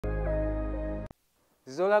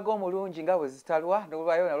zolaga omulungi nga bwe zitalwa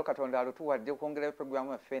n'olwayo nalwo Katonda alutuwadde okwongerayo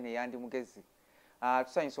programu yaffe eno eyandi mugezi.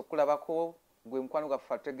 Tusanyusa okulabako gwe mukwano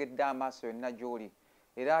gwaffe atutegedde amaaso yonna gy'oli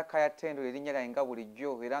era Kaya Ttendo erinnya lyange nga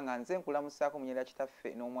bulijjo era nga nze nkulamusaako mu nnyera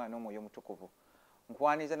kitaffe n'omwana omwoyo omutukuvu.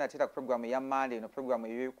 Nkwaniza nateera ku programu eya Monday eno, programu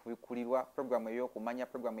ey'okubikulirwa, programu ey'okumanya,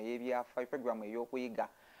 programu ey'ebyafaayo, programu ey'okuyiga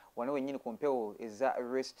wano wennyini ku mpewo eza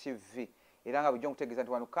Rest TV era nga bujjo nkutegeeza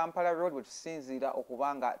nti wano Kampala Road bwe tusinziira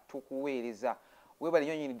okubanga tukuweereza. Weebale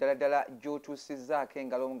nnyo nnyini ddala ddala gy'otuusizzaako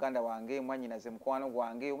engalo muganda wange mwannyinaze mukwano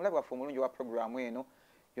gwange omulabe waffe omulungi wa programu eno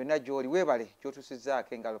yonna gy'oli weebale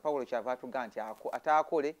gy'otuusizzaako engalo. Pawulo kyava atuga nti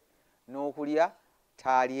ataakole n'okulya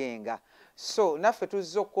taalyenga. So naffe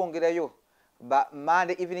tuzze okwongerayo ba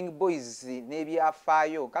Monday Evening Boys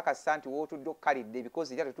n'ebyafaayo nkakasa nti wootudde okkalidde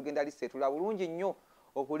because era tetugenda liseetula bulungi nnyo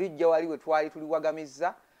okulijja wali we twali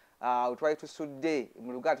tuliwagamizza twali tusudde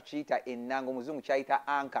mu Luganda tukiyita ennanga, omuzungu kyayita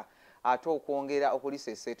anka ate okwongera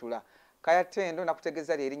okuliseeseetula. Kaya Ttendo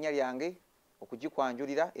nakutegeeza ly'erinnya lyange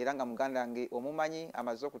okugikwanjulira era nga muganda wange omumanyi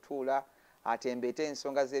amaze okutuula atembeete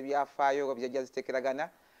ensonga z'ebyafaayo byajja zitekeragana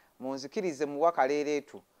munzikirize muwa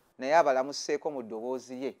kaleereetu naye abalamuseeko mu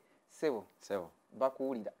ddoboozi lye. Sebo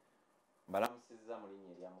bakuwulira balamusizza mu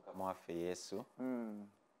linnya erya Mukama waffe Yesu.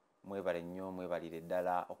 Mwebale nnyo mwebalire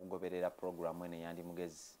ddala okugoberera programu eno eyandi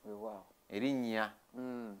mugezi. Erinnya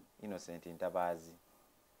Innocent Ntabaazi.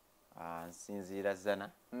 Nsinziira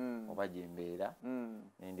Zana oba gyembeera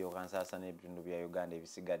nendyoka nsaasana ebitundu bya Uganda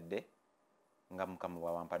ebisigadde nga Mukama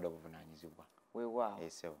bw'awampadde obuvunaanyizibwa.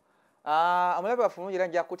 Sebo omulabe waffe mulungi era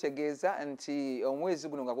nja kutegeeza nti omwezi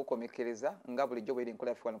guno nga gukomekereza nga bulijjo bweri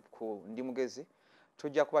nkola yaffe wano ku Ndi Mugezi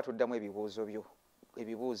tujja kuba tuddamu ebibuuzo byo,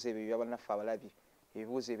 ebibuuzo ebyo bya bannaffe abalabi,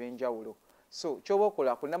 ebibuuzo eby'enjawulo. So ky'oba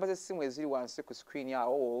okola ku nnamba z'essimu eziri wansi ku screen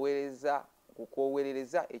awo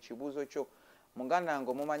okwowerereza ekibuuzo kyo. Muganda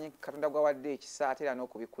wange omumanyi Katonda gwawadde ekisa ate era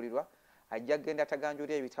n'okubikulirwa ajja genda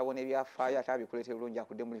ataganjulira ebitabo n'ebyafaayo ate abikuleetera bulungi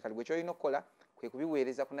akudde muli kati. Gwe ky'olina okukola kwe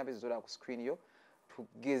kubiweereza ku nnamba ezizoola ku screen yo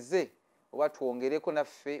tugeze oba twongereko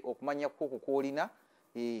naffe okumanya kwo kw'olina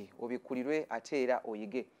obikulirwe ate era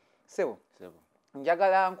oyige. Sebo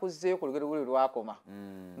njagala nkuzzeeyo ku lugero lwe lwakoma.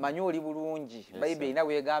 Manyi oli bulungi Bayibuli erina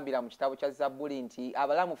weegambira mu kitabo kya Zabbuli nti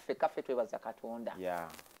abalamu ffekka ffe twebaza Katonda.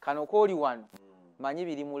 Kano kooli wano manyi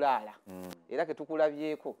biri mulaala era ke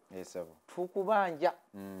tukulabyeko tukubanja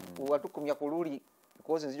watukumya ku luli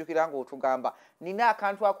because nzijukira nga otugamba nina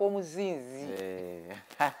akantu ak'omuzinzi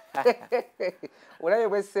olabe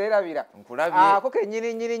bwe seerabira ako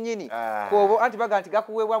kennyini kobo anti baga nti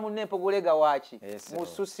gakuweebwa munne empogolega waaki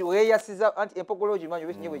mususi weeyasiza anti empogola ogimanyi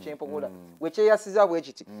oba ekinyeebwa ekyempogola wekyeyasiza bwe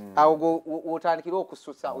kiti awo wotandikira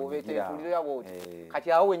okususa obeeteetulira bwoti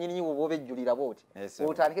kati awo wennyini woba obejjulira bwoti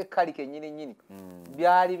otandike kali kennyini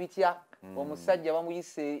byali bitya omusajja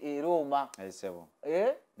bamuyise e Roma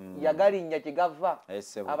yagalinnya gye gava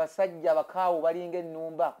abasajja bakaawo balinga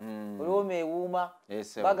ennumba Roma ewuuma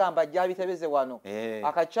bagamba ajja abitebeze wano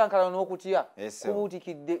akacyankala n'okutya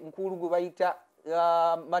kubuutikidde nkulu gwe bayita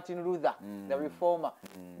Martin Luther the reformer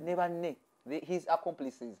ne banne his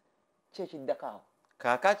accomplices kyekiddako awo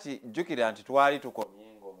kaakati jjukira nti twali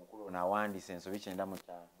tukomye ng'omukulu n'awandiisa ensobi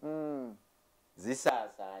 95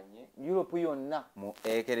 zisaasaanye Europe yonna mu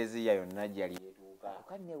ekereziya yonna gyali yetuuka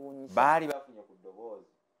baali bafunye ku ddoboozi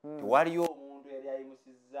tewaliyo omuntu yali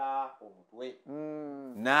ayimusizza omutwe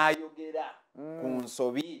n'ayogera ku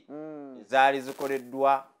nsobi ezaali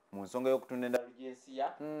zikoleddwa mu nsonga y'okutunda endalo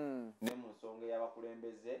gy'ensiya ne mu nsonga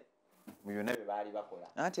y'abakulembeze mu byonna bye baali bakola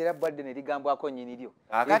anti era bwadde ne ligambwako nnyini lyo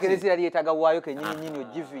ekereziya yali yeetagawaayo kennyini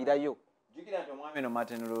ogiviirayo. Jjukira nti omwami no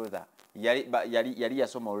Martin Luther yali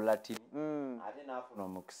yasoma Olulatini ate n'afuna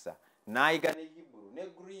omukisa n'ayiga ne Hebrew ne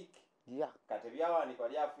Greek kati ebyawandiikibwa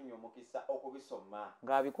yali afunye omukisa okubisoma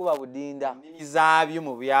ng'abikuba budinda ennimi zaabyo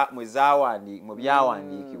mu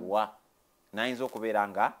byawandiikibwa n'ayinza okubeera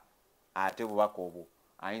nga ate obubaka obwo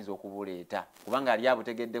ayinza okubuleeta kubanga yali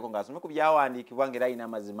abutegeddeko ng'asome ku byawandiikibwa ng'era alina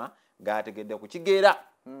amazima g'ategedde ku kigeera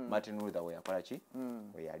Martin Luther we yakola ki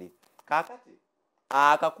we yali kaakati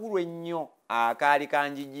akakulu ennyo akaali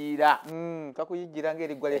kanjigiira kakuyijjira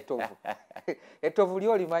ng'eriggwa ly'ettovu ettovu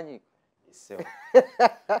lyo limanyi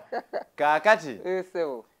kaakati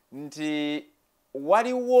nti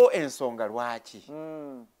waliwo ensonga lwaki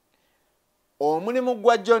omulimu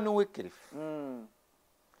gwa John Wycliffe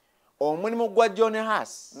omulimu gwa John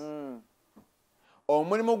Huss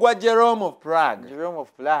omulimu gwa Jerome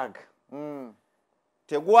of Prague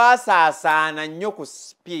tegwasaasaana nnyo ku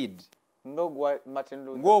speed ng'ogwa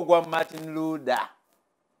Martin Luther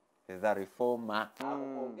the reformer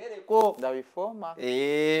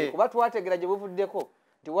kuba twategera gye buvuddeko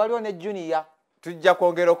nti waliwo ne Junior tujja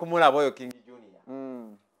kwongera okumulaba oyo King Junior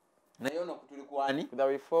naye ono tuli kwani the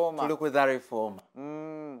reformer tuli ku the reformer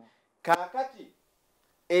kakati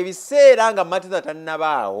ebiseera nga Martin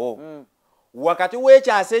tannabaawo wakati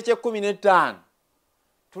w'ekyasa eky'e15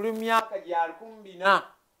 tuli myaka gya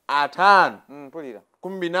 2005 mpulira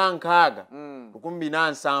 2006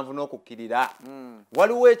 2007 n'okukkirira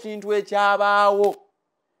waliwo ekintu ekyabaawo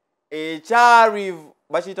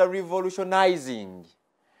bakiyita revolutionizing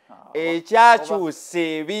ekyakyusa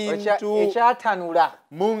ebintu ekyatanula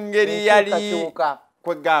mu ngeri yali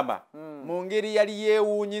kwegamba mu ngeri yali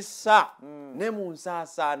yeewuunyisa ne mu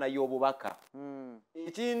nsaasaana y'obubaka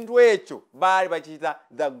ekintu ekyo baali bakiyita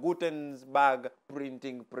the Gutenberg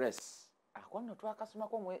printing press akwano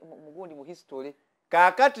twakasomako mugundi mu history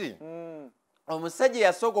kaakati omusajja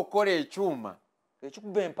yasooka okukola ekyuma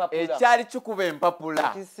ekyali kikuba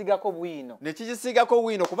empapula ne kigisigako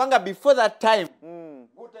bwino kubanga before that time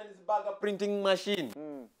Gutenberg printing machine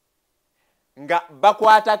nga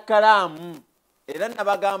bakwata kalaamu era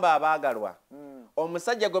nabagamba abaagalwa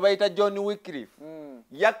omusajja gwe bayita John Wycliffe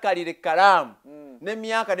yakkalira kalaamu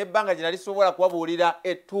n'emyaka n'ebbanga gye nalisobola kubabuulira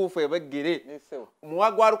ettuufu ebeggere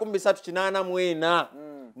muwa gwa 1384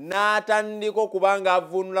 n'atandika okuba nga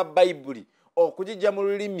avuunula bayibuli okugijja mu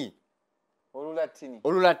lulimi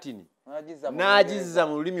olulatini n'agizza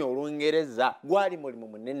mu lulimi olungereza gwali mulimu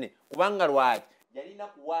munene kubanga lwaki yalina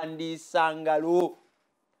kuwandiisa ngalo.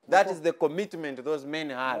 That is the commitment those men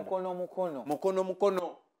had.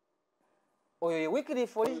 Mukono. Oyo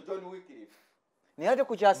Wycliffe oli John Wycliffe. Niyaje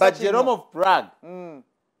ku kyasa But Jerome of Prague.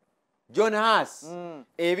 John Huss.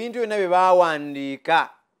 Ebintu byonna bye baawandiika.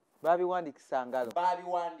 Babiwandikisa ngalo.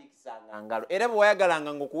 Era bwe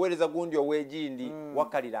wayagalanga ng'okuweereza gundi ow'egindi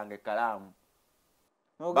wakkaliranga ekkalaamu.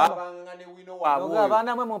 Babanga ne wino waabwe.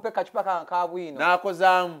 Abaana mwe mumpe kacupa ka bwino.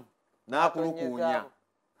 N'akozaamu. N'akulukuunya.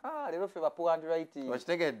 Lero ffe ba poor handwriting.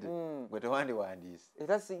 Wakitegedde? Gwe tewandiwandiise.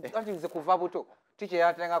 Era nze kuva buto. Ticha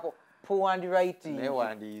yatengako poor handwriting. Naye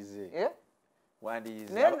wandiize.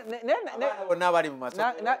 Wandiize. Bonna abali mu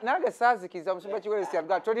masomero. Nange saazikiza omusumba Kiwelesi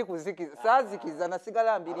yaluga toli kuzikiza. Saazikiza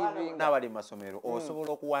nasigala mbirivinga. N'abali mu masomero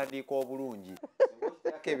osobola okuwandiika obulungi.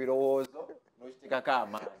 Ebirowoozo n'okitekako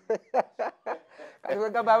amaanyi.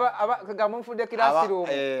 Kagamba munfudde classroom.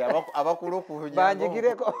 Abakulu ku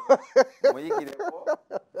banjigireko. Muyigireko.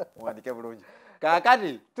 Muwandike bulungi.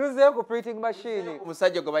 Kaakati tuze ku printing machine.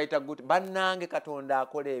 Omusajja gwe bayita Gutenberg. Bannange Katonda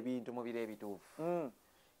akola ebintu mu biro ebituufu.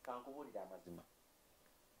 Kankubuulira amazima.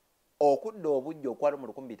 Okudda obujja okwali mu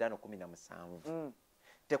 1517.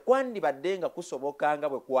 Tekwandibadde nga kusobokanga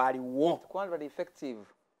bwe kwaliwo. Kwandibadde effective.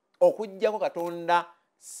 Okujjako Katonda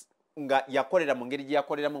nga yakolera mu ngeri gye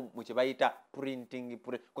yakoleramu mu kye bayita printing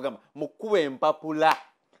kugamba mu kuba empapula.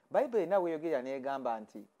 Bible nawe yogera negamba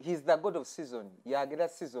nti he is the god of season. Yagera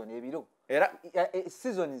season ebiro. Era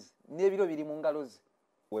seasons n'ebiro biri mu ngalo ze.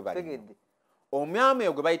 Tegedde. Omwami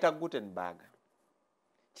gwe bayita Gutenberg.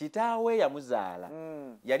 Kitaawe yamuzaala.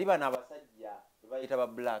 Yali bana abasajja bayita ba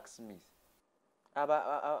blacksmith.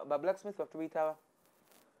 Ba blacksmith batubiyita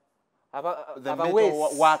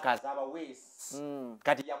workers abaweesi.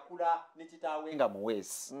 Kati yakula ne kitaawe nga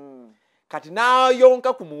muweesi. Kati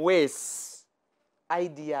n'ayonka ku muweesi.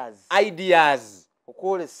 Ideas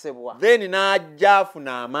okwolesebwa. Then n'ajja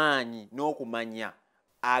afuna amaanyi n'okumanya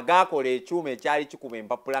agaakola ekyuma ekyali kikuba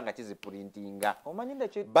empapula nga kiziprintinga.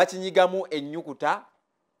 Bakinyigamu ennyukuta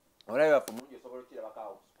olabye bafe mungi osobola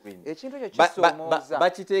okirabako screen. Ekintu ekyo kisomooza.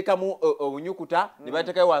 Bakiteekamu obunyukuta ne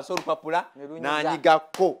bateekayo wansi olupapula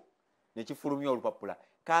n'anyigako ne kifulumya olupapula.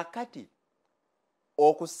 Kaakati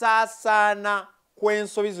okusaasaana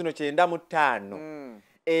kw'ensobi zino 95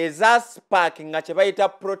 eza spark nga kye bayita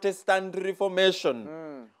Protestant Reformation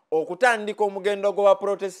okutandika omugendo gw'aba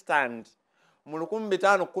Protestant mu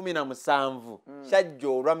 1517 kyajja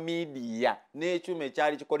olwa media n'ekyuma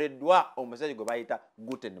ekyali kikoleddwa omusajja gwe bayita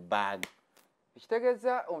Gutenberg.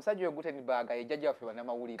 Ekitegeeza omusajja we Gutenberg ye jjajja waffe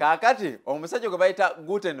bannamawulire. Kaakati omusajja gwe bayita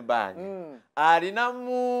Gutenberg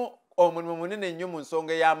alinamu omulimu munene nnyo mu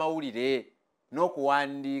nsonga y'amawulire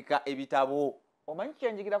n'okuwandiika ebitabo. Omanyi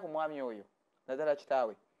kyenjigira ku mwami oyo naddala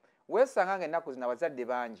kitaawe weesanga ng'ennaku zino abazadde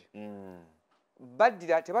bangi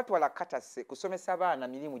baddira tebatwala katase kusomesa baana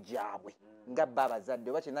mirimu gyabwe nga bba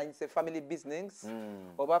abazadde oba kyenayise family business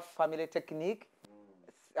oba family technique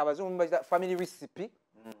abazungu bazita family recipe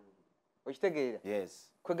okitegeera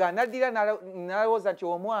kwega naddira n'alowooza nti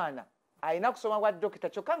omwana alina kusoma bwa dokita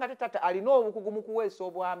kyokka nga tetata alina obukugu mu kuweesa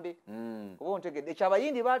obwambe oba ontegedde ekyo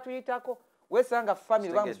abayindi baatuyitako weesanga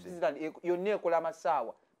family bamusuzira yonna ekola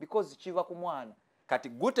amasaawa because kiva ku mwana. Kati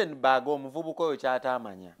Gutenberg omuvubuka oyo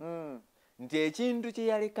ky'atamanya nti ekintu kye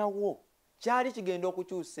yalekawo kyali kigenda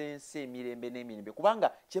okukyusa ensi emirembe n'emirembe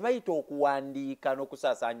kubanga kye bayita okuwandiika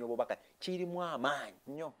n'okusaasaanya obubaka kirimu amaanyi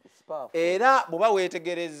nnyo era bw'oba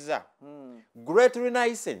weetegerezza great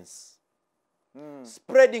renaissance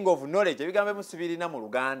spreading of knowledge ebigambo ebimu sibirina mu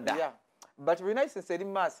Luganda but renaissance eri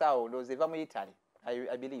mu maaso awo ndowooza eva mu Italy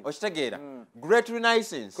I believe okitegeera great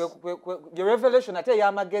renaissance the revelation ate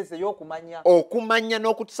ey'amagezi ey'okumanya okumanya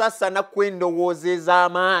n'okutusaasaana kw'endowooza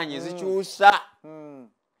ez'amaanyi zikyusa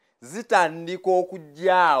zitandika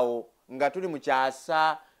okujjaawo nga tuli mu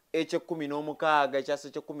kyasa ekye-16 ekyasa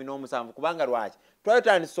ekye-17 kubanga lwaki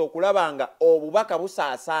twatandise okulaba nga obubaka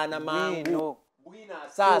busaasaana mangu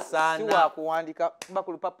bwinasaasaana siwakuwandika ba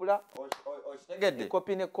ku lupapula okitegedde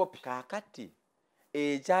kopi ne kopi kaakati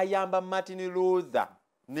ekyayamba Martin Luther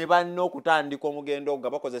ne banna okutandika omugendo nga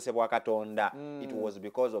bakozesebwa Katonda it was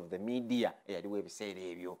because of the media eyaliwo ebiseera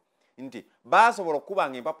ebyo nti basobola okuba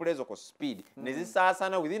nga empapula ezo ku speed ne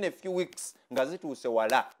zisaasaana within a few weeks nga zituuse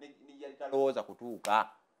wala yali talowooza kutuuka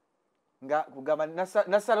nga kugamba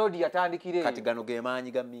Nasarodi yatandikire kati gano ge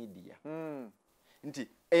maanyi ga media nti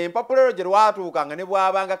empapula ezo gye lwatuuka nga ne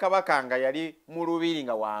bw'abanga kabaka nga yali mu lubiri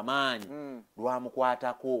nga w'amaanyi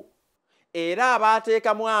lwamukwatako era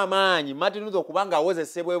abaateekamu amaanyi Martin Luther okubanga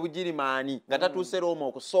awozesebwa ebugirimaani nga tatuuse Roma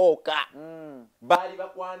okusooka baali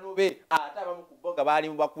bakwano be ate abamu ku bo nga baali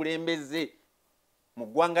mu bakulembeze mu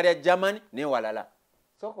ggwanga lya Germany n'ewalala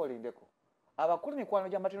sooka olindeko abakulu mikwano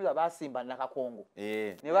gya Martin Luther baasimba Nakakongo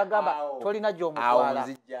ne bagamba tolina gy'omutwala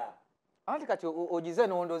anti kati ogize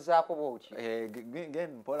n'ondozaako bw'oti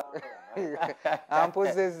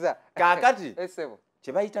ampozezza kaakati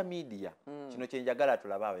kye bayita media kino kye njagala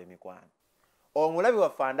tulabe ab'emikwano omulabi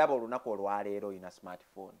waffe ndaba olunaku olwaleero olina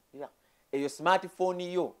smartphone eyo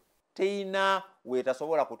smartphone yo teyina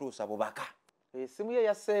weetasobola kutuusa bubaka esimu ye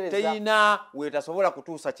yaseereza teyina weetasobola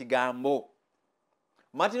kutuusa kigambo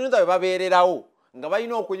Martin Luther bwe babeererawo nga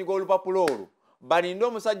balina okunyiga olupapula olwo balinde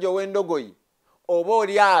omusajja ow'endogoyi oba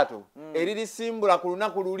olyato eririsimbula ku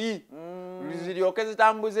lunaku luli ziryoke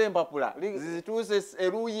zitambuze empapula zituuse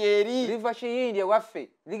eruuyi eri liva kiyindi ewaffe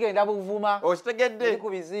ligenda Buvuma okitegedde ku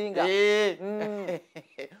bizinga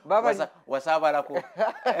wasaabalako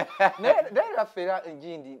naye laffe era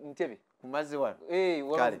enjindi Ntebe ku mazzi wano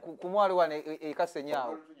ku mwalo wano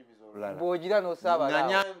ekasenyaawo bw'ogira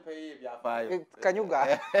n'osaabala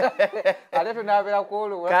Kanyuga ate tunaabeera ku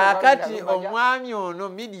olwo kaakati omwami ono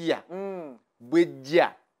media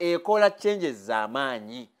bwejja ekola changes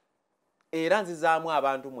z'amaanyi era nzizaamu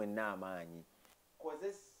abantu mwenna amaanyi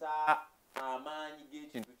kozesa amaanyi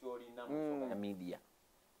g'ekintu ky'olina mu media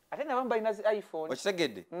ate nabamu balina zi iPhone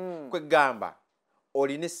okitegedde kwegamba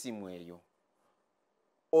olina essimu eyo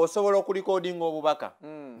osobola okulikodinga obubaka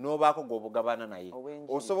n'obaako gw'obugabana naye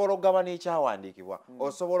osobola okugabana ekyawandiikibwa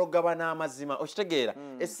osobola okugabana amazima okitegeera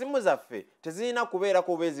essimu zaffe tezirina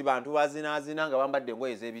kubeerako beezi bantu bazinaazina nga bambadde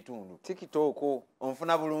engoye ez'ebitundu TikTok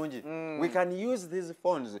onfuna bulungi we can use these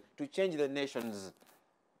phones to change the nations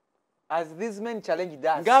as these men challenge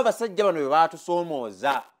us ng'abasajja bano bwe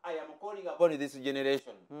baatusoomooza I am calling upon this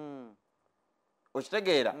generation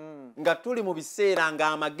okitegeera nga tuli mu biseera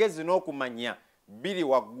ng'amagezi n'okumanya biri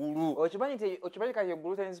waggulu okimanyi kati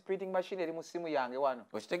gluten printing machine eri mu simu yange wano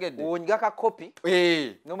okitegedde onyiga ka copy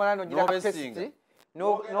nomala nonyira ka paste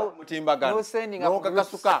mutimbagano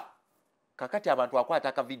n'okakasuka kakati abantu akwata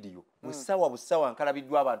aka video busawa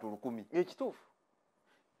nkalabiddwa abantu 100 ekituufu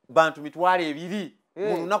bantu mitwalo 2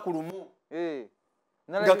 mu lunaku lumu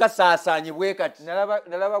nga kasaasaanye bwe kati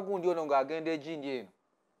nalaba gundi ono ng'agenda egindi eno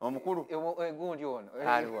omukulu gundi ono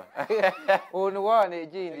aliwa ono wana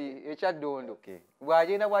egindi ekyaddondo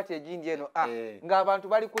bw'agenda bw'ati egindi eno ng'abantu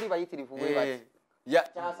bali kuli bayitirivu bwe bati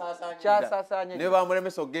kyasaasanye ne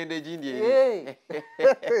bamulemesa okugenda egindi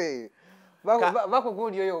eri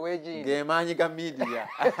bakugundi oyo ow'egindi g'emaanyi ga media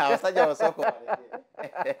abasajja basooka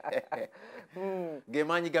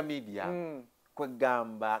g'emaanyi ga media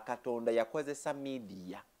kwegamba Katonda yakozesa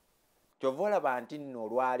media kyova olaba nti nno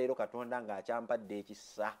olwaleero Katonda ng'akyampadde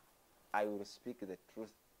ekisa I will speak the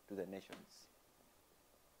truth to the nations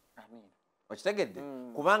okitegedde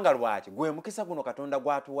kubanga lwaki gwe mukisa guno Katonda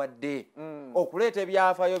gwatuwadde okuleeta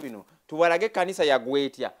ebyafaayo bino tubalage ekkanisa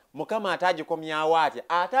yagwetya Mukama ate agikomyawo atya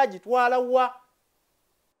ate agitwala wa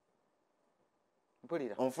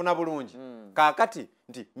onfuna bulungi kaakati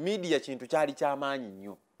nti media kintu kyali ky'amaanyi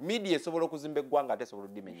nnyo media esobola okuzimba eggwanga ate esobola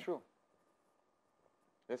oddimenya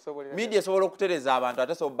media esobola okutereza abantu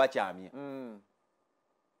ate esobola bakyamya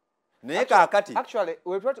naye kaakati actually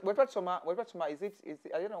we're is it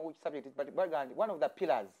I don't know which subject it is but one of the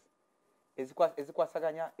pillars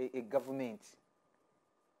ezikwasaganya a government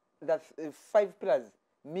that's 5 pillars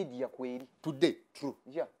media kweri today true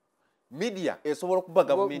media esobola okuba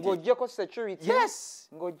government ng'oggyeko security yes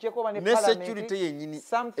ng'oggyeko ba ne ne parliament security yenyini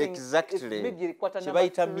something exactly media ekwata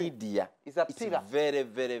kyebayita media is a it's pillar. very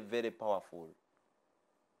very very powerful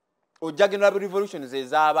ojja genda revolutions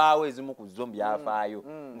ezaabaawo ezimu ku zo byafaayo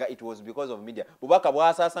nga it was because of media bubaka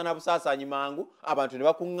bwasaasana busaasaanyi mangu abantu ne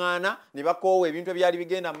bakuŋŋaana ne bakoowa ebintu ebyali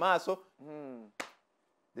bigenda mu maaso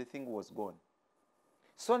the thing was gone.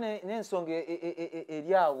 So n'ensonga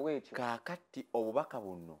eri awo etyo kaakati obubaka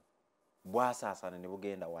buno bwasaasana ne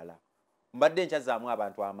bugenda wala mbadde nkyazaamu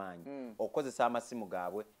abantu amaanyi okukozesa amasimu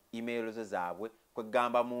gaabwe email zo zaabwe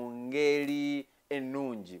kwegamba mu ngeri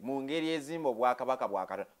ennungi mu ngeri ezimba obwakabaka bwa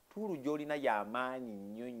Katonda tuulu gy'olina y'amaanyi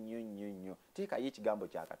nnyo teekayo ekigambo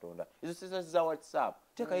kya Katonda ezo sesa za WhatsApp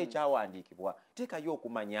teekayo ekyawandiikibwa teekayo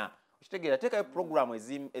okumanya okitegeera teekayo programu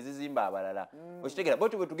ezizimba abalala okitegeera bwe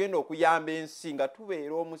tube tugenda okuyamba ensi nga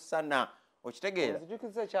tubeera omusana okitegeera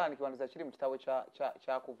nzijukiza ekyawandiikibwa kiri mu kitabo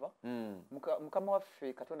kyakuva mukama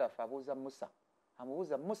waffe Katonda waffe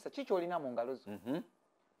amubuuza Musa kiki olina mu ngalo zo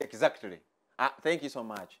exactly thank you so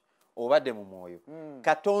much obadde mu mwoyo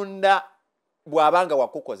Katonda bw'abanga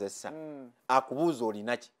wakukozesa akubuuza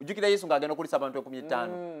olina ki ujjukira Yesu ng'agenda okulisa abantu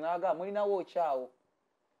 15 mulinawo okyawo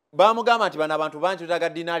baamugamba nti bano abantu bangi tutaga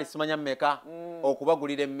dinaali simanya mmeka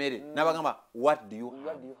okubagulira emmere n'abagamba what do you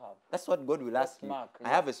have? That's what God will ask you. I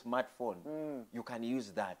have a smartphone. You can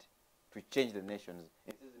use that to change the nations.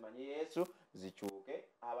 Zimanye Yesu zikyuke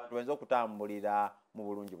abantu benza okutambulira mu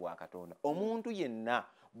bulungi bwa Katonda. Omuntu yenna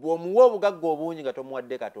bw'omuwa obugagga obungi nga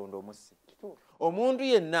tomuwadde Katonda omusi. Omuntu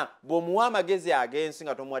yenna bw'omuwa amagezi agensi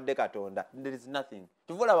nga tomuwadde Katonda, there is nothing.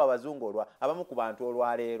 Tuvulaba abazungu olwa abamu ku bantu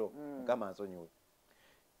olwaleero Mukama nsonyiwe.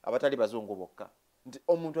 Abatali bazungu bokka nti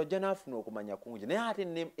omuntu ajja n'afuna okumanya kungi naye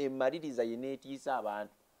ate emaliriza ye neetiisa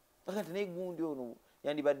abantu kakati negundi ono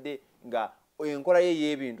yandibadde nga enkola ye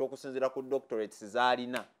y'ebintu okusinziira ku doctorates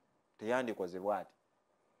z'alina teyandikoze bw'ati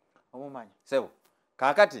omumanyi sebo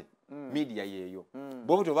kaakati media yeeyo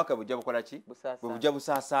bwe obubaka bujja bukola ki bwe bujja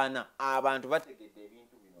busaasaana abantu bategedde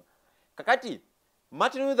ebintu bino kakati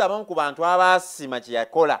Martin Luther abamu ku bantu abaasima kye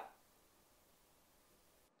yakola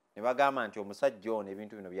ne bagamba nti omusajja ono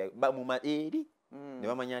ebintu bino eri ne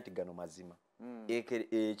bamanya nti gano mazima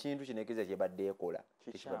ekintu kino ekiriza kyebadde ekola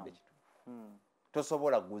tekibadde kituufu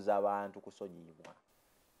tosobola kuguza abantu kusonyiyibwa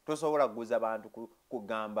tosobola kuguza abantu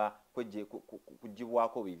kugamba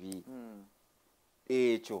kugibwako bibi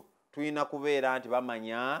ekyo tulina kubeera nti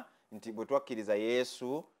bamanya nti bwe twakkiriza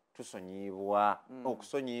Yesu tusonyiyibwa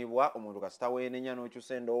okusonyiyibwa omuntu kasita weenenya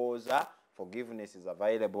n'okyusa endowooza forgiveness is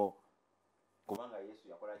available kubanga Yesu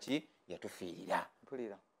yakola ki yatufiirira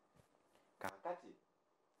mpulira kakati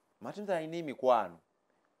Martin Luther alina emikwano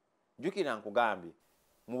jjukira nkugambye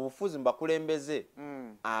mu bufuzi mbakulembeze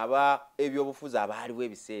aba ebyobufuzi abaaliwo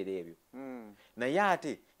ebiseera ebyo naye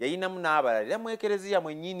ate yayinamu n'abalala era mu ekereziya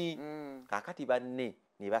mwennyini kakati banne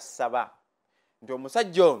ne basaba nti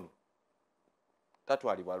omusajja ono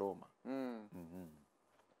tatwalibwa Roma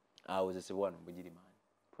awozesebwa wano mu Bugirimaani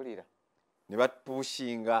mpulira ne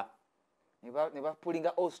bapushinga ne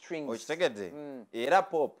bapulinga all strings okitegedde era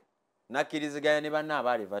Pope nakkiriziganya ne banne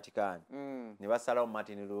abaali Vatican ne basalawo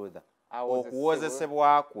Martin Luther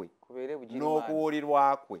okuwozesebwa kwe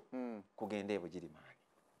n'okuwulirwa kwe kugenda e Bugirimaani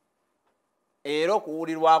era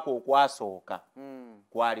okuwulirwa kwe okwasooka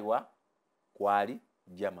kwali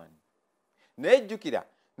Germany naye jjukira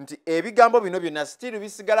nti ebigambo bino byonna still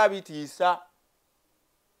bisigala bitiisa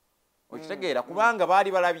okitegeera kubanga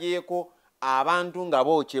baali balabyeko abantu nga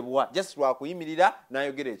bookyebwa just lwakuyimirira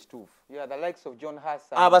n'ayogera ekituufu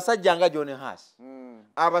abasajja nga John Huss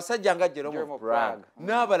abasajja nga Jerome of Prague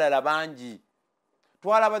n'abalala bangi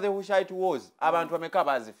twalaba the Hussite Wars abantu bameka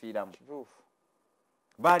baazifiiramu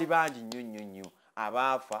baali bangi nnyo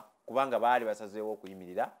abaafa kubanga baali basazeewo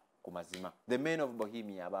okuyimirira ku mazima the men of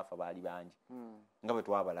Bohemia abaafa baali bangi nga bwe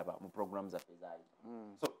twabalaba mu program zaffe zaali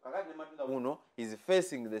so kakati ne Martin Luther uno is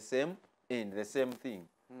facing the same and the same thing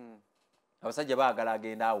abasajja baagala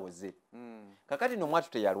agenda awoze kakati n'omwatu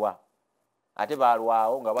teyalwa ate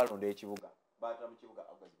baalwawo nga balonda ekibuga baata mu kibuga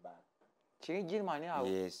Augsburg kiri Germany awo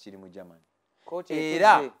yes kiri mu Germany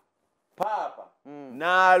era paapa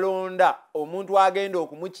n'alonda omuntu agenda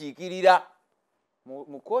okumukiikirira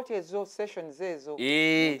mu kooti ezo sessions ezo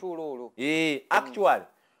mutuulo olwo actually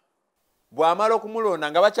bw'amala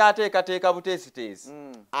okumulonda nga bakyateekateeka buteesiteesi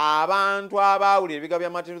abantu abaawulira ebiga bya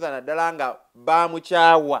Martin Luther naddala nga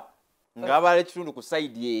baamukyawa nga bala ekitundu ku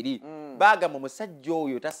sayidi eri baagamba omusajja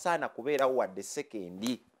oyo tasaana kubeerawo wadde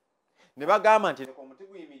sekendi ne bagamba nti leka omuti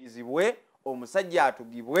guyimirizibwe omusajja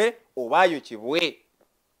atugibwe oba ayokebwe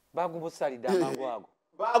bagumusalidde amangu ago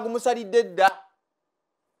bagumusalidde dda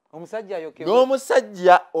omusajja ayokebwe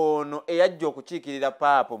n'omusajja ono eyajja okukiikirira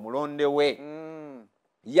paapo mulonde we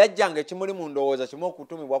yajjanga ekimuli mu ndowooza kimu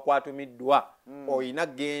okutumibwa kwatumiddwa oyina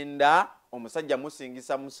genda omusajja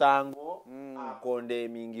musingisa musango akonda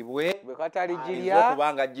emingibwe bwe kataligirya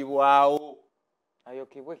okubanga gibwawo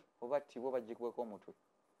ayokebwe oba attibwe bagikubweko omutwe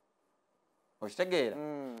okitegeera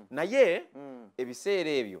naye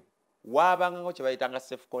ebiseera ebyo waabangango kye bayitanga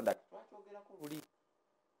safe conduct twakyogerako buli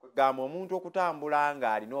kwegamba omuntu okutambula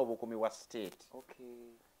ng'alina obukuumi bwa state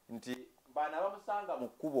nti bano abamusanga mu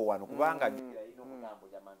kkubo wano kubanga alina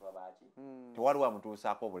okutambulira abantu abaaki tewaliwo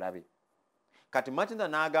amutuusaako obulabe kati Matinda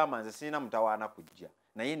n'agamba nze sirina mutawaana kujja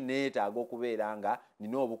naye neetaaga okubeera nga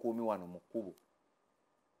nina obukuumi wano mu kkubo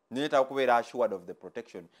neetaaga okubeera assured of the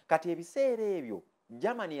protection kati ebiseera ebyo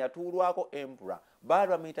Germany yatuulwako emperor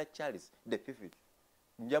baali bamuyita Charles the Fifth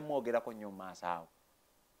nja mwogerako nnyo mu maaso awo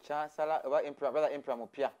kyasala oba emperor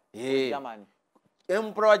mupya Germany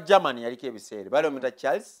emperor wa Germany yaliko ebiseera baali bamuyita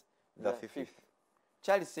Charles the Fifth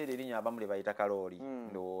Charles seera erinnya abamu lye bayita Kalooli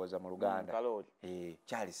ndowooza mu Luganda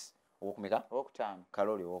Charles owokumeka owokutaano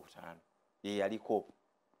Kalooli owokutaano ye yaliko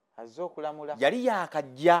azze okulamula yali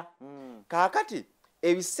yaakajja kaakati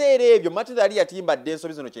ebiseera ebyo Matilda yali yatimbadde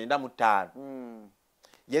ensobi zino 95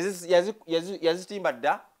 yazitimba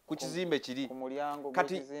dda ku kizimbe kiri ku mulyango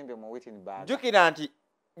gw'ekizimbe mu Wittenberg jjukira nti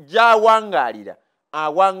gy'awangaalira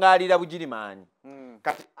awangaalira Bugirimaani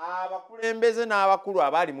kati abakulembeze n'abakulu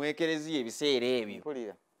abaali mu ekereziya ebiseera ebyo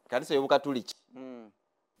kanisa y'Obukatuliki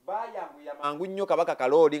bayanguya mangu nnyo Kabaka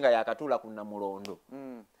Kalooli nga yakatuula ku Namulondo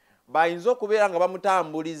bayinza okubeera nga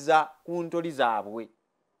bamutambuliza ku ntoli zaabwe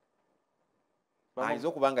ayinza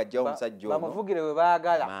okuba nga ajjawo omusajja ono bamuvugire we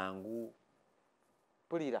baagala mangu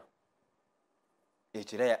pulira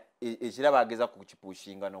ekira bageza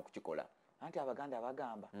kukipuushinga n'okukikola anti Abaganda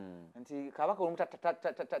bagamba nti Kabaka olumu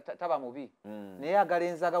taba mubi naye agala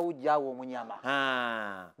enzaga wujjaawo omunyama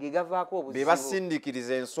ge gavaako obuzibu be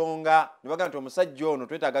basindikiriza ensonga ne bagamba nti omusajja ono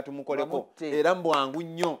twetaaga tumukoleko era mu bwangu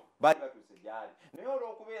nnyo baali batuuse gyali naye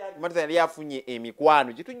olw'okubeera nti Matilda yali afunye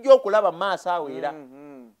emikwano gye tujja okulaba mu maaso awo era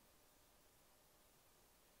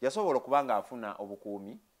yasobola okuba ng'afuna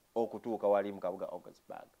obukuumi okutuuka wali mu kabuga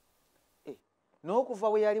Augsburg n'okuva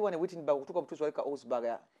we yali wane Wittenberg okutuuka mutuusi wali ka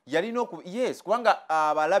Augsburg yalina yes kubanga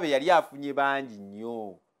abalabe yali afunye bangi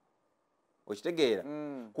nnyo okitegeera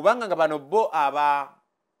kubanga nga bano bo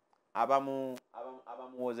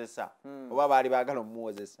abamuwozesa oba baali baagala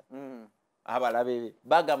omumuwozesa abalabe be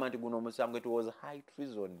bagamba nti guno omusango it was high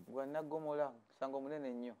treason gwanaggomola musango munene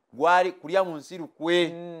nnyo gwali kulya mu nsi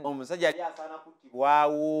lukwe omusajja yali asaana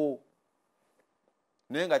kuttibwawo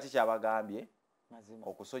naye nga kikyabagambye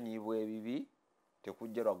okusonyibwa ebibi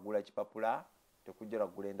tekujja lwaggula kipapula tekujja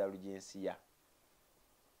lwaggula endalu gy'ensiya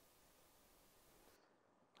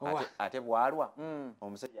ate bwalwa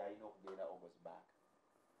omusajja alina okugenda Augsburg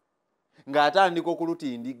ng'atandika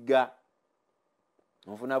okulutindigga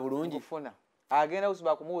nfuna bulungi agenda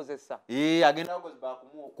Augsburg kumuwozesa agenda Augsburg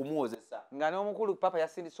kumuwozesa nga n'omukulu papa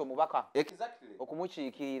yasindise omubaka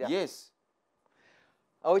okumukiikirira yes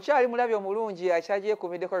okyali mulabye omulungi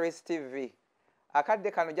akyagyekumideko Race TV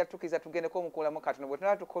akadde kano jatukiza tugendeko omukulamu katono bwe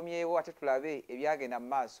tunaba tukomyewo ate tulabe ebyagenda mu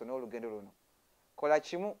maaso n'olugendo luno kola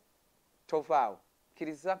kimu tovaawo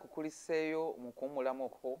kkiriza nkukuliseeyo mu kuwummulamu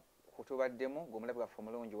okwo kutubaddemu ng'omulabe waffe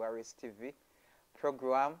omulungi wa Race TV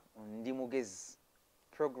program Ndi Mugezi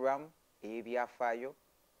program ey'ebyafaayo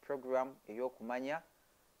program ey'okumanya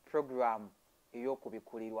program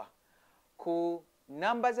ey'okubikulirwa ku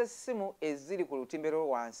namba z'essimu eziri ku lutimbe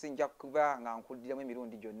lw'wansi nja kuba nga nkuddiramu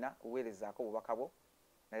emirundi gyonna kuweerezaako obubaka bwo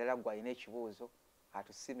naddala gwe alina ekibuuzo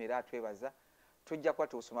atusimira atwebaza tujja kuba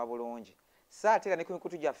tuusoma bulungi saateera ne ku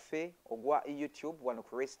mikutu gyaffe ogwa YouTube wano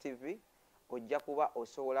ku Race TV ojja kuba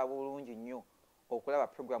osobola bulungi nnyo okulaba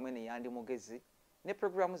programu eno eyandi mugezi ne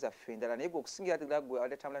programu zaffe endala naye gwe okusingira ddala gwe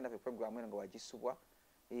adatambula naffe programu eno nga wagisubwa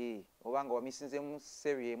oba nga wamisinzemu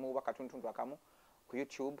seri emu oba katuntuntu akamu ku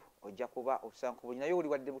YouTube ojja kuba osanga ku naye oli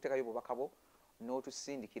wadde buteekayo obubaka bwo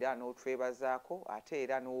n'otusindikira n'otwebazaako ate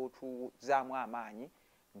era n'otuzaamu amaanyi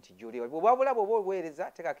nti gy'oli bw'oba bulaba oba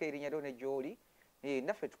obuweereza teekako erinnya lyo ne gy'oli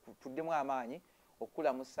naffe tuddemu amaanyi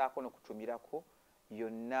okulamusaako n'okutumirako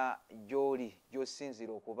yonna gy'oli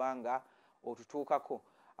gy'osinzira okuba nga otutuukako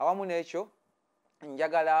awamu n'ekyo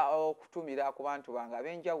njagala okutumira ku bantu bange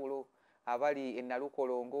ab'enjawulo abali e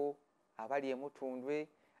Nalukolongo abali e Mutundwe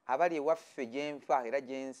abali ewaffe gyenfa era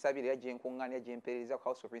gyensabira era gyenkuŋŋaanira gyempeereza ku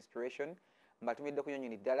House of Inspiration mbatumidde ku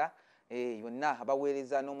nnyonnyoni ddala yonna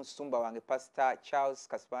abaweereza n'omusumba wange Pastor Charles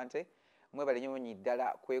Kasipante mwebale nnyo ddala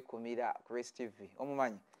kwekumira ku Race TV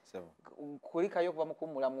omumanyi kulikayo okuva mu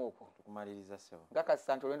kummulamu okwo tukumaliriza sebo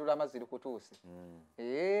ngakasanta olwendo lw'amazzi lukutuuse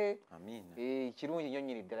amina kirungi nnyo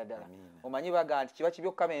nnyini ddala ddala omanyi baga nti kiba kibi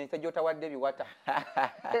okukamenya ente gy'otawadde ebiwata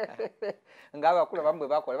ng'abakulu abamu bwe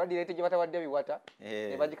bakola badira ente gye batawadde ebiwata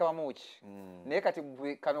ne bagikamamu uki naye kati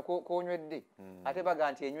kano konywedde ate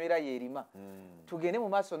baga nti enywera yeerima tugende mu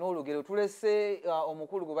maaso n'olugero tulese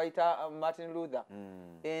omukulu gwe bayita Martin Luther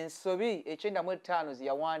ensobi 95 ze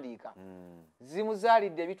yawandiika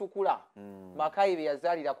zimuzaalidde ebitukula Makayi be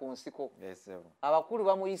yazaalira ku nsiko abakulu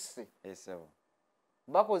bamuyise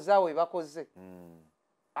bakoze awo bakoze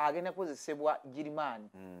agenda kukozesebwa Girimaani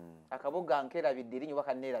akaboga nkerabidde erinnya oba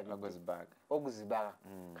kanneerabidde Augsburg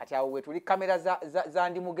kati awo we tuli kamera za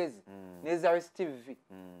Ndi Mugezi n'eza STV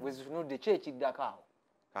we zitunudde ki ekiddako awo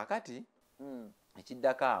kakati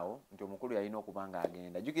ekiddako awo nti omukulu yalina okuba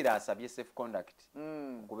ng'agenda jjukira asabye safe conduct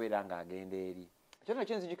okubeera ng'agenda eri ekyo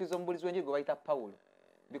kyo nzijukiza omubulizi w'enjiri gwe bayita Pawulo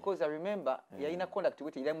because I remember yalina conduct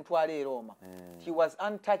wete yali mutwala e Roma he was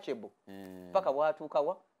untouchable paka bwatuuka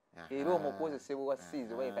wa e Roma okukozesebwa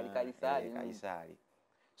wasiize oba Kaisaali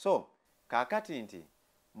so kakati nti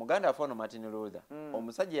muganda waffe ono Martin Luther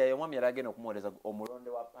omusajja yayo omwami yali agenda okumuweereza omulonde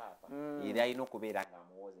wa paapa era alina okubeera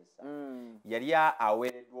ng'amuwozesa yali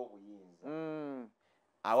aweereddwa obuyinza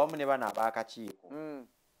awamu ne bano ab'akakiiko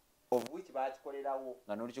of which bakikolerawo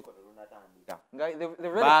nga n'olukiiko telunatandika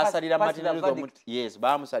baasalira Martin Luther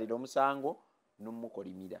baamusalira omusango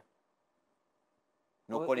n'omukolimira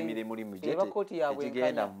n'okolimira emulimu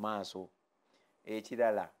ekigenda mu maaso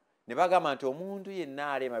ekirala ne bagamba nti omuntu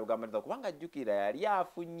yenna alema bigamba kubanga ajjukira yali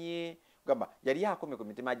afunye gamba yali akomye ku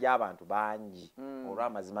mitima gy'abantu bangi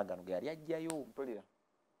olw'amazima gano ge yali ajjayo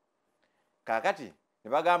kaakati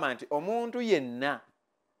ne bagamba nti omuntu yenna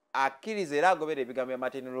akkiriza era agobera ebigambo bya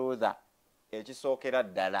Martin Luther ekisookera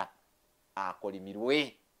ddala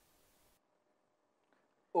akolimirwe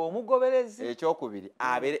omugoberezi ekyokubiri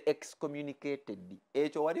abeere excommunicated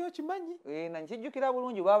ekyo wali okimanyi nakijjukira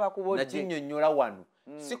bulungi baba bakubodde nakinnyonnyola wano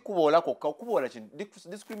si kuboola kokka okuboola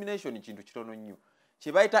discrimination kintu kitono nnyo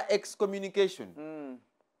kye bayita excommunication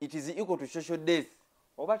it is equal to social death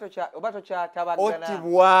oba tokyatabagana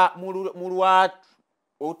ottibwa mu lwatu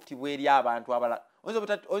ottibwa eri abantu abala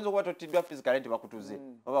oyinza okuba tottiddwa physically nti bakutuze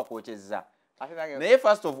oba bakwokyezza naye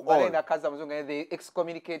first of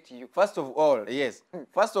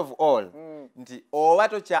all nti oba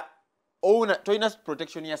tolina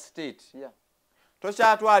protection ya state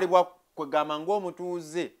tokyatwalibwa kwegamba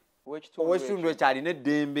ng'omutuuze ow'ekitundu ekyalina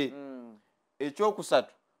eddembe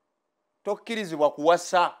ekyokusatu tokkirizibwa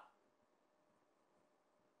kuwasa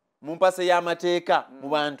mu mpasa y'amateeka mu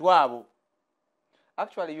bantu abo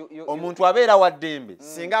omuntu abeera wa ddembe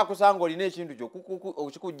singa akusanga olina ekintu kyo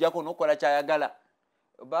okikuggyako n'okukola kyayagala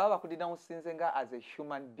baba bakudina musinze nga as a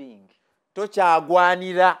human being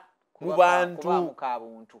tokyagwanira mu bantu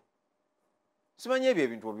simanyi ebyo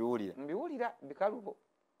ebintu obiwulira mbiwulira bikalubo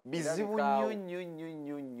bizibu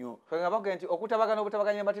nnyo nga baga nti okutabagana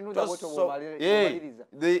obutabaganya Martin Luther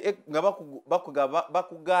nga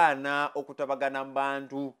bakugaana okutabagana mu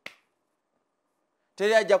bantu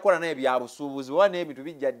teri ajja kukola naye bya busuubuzi oba n'ebintu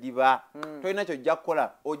bijja ddiba tolina kyojja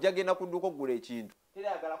kukola ojja genda ku dduuka okugula ekintu teri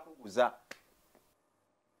ayagala kuguza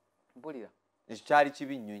mpulira ekyo kyali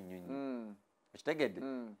kibi nnyo okitegedde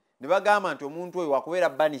ne bagamba nti omuntu oyo wakubeera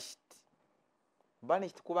banished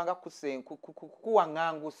kubanga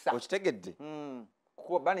kukuwaŋŋangusa okitegedde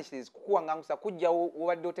kukuwaŋŋangusa kujja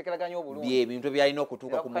wobadde otekeraganya obulungi byebintu byalina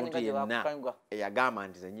okutuuka ku muntu yenna eyagamba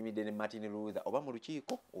nti zenyimidde ne Martin Luther oba mu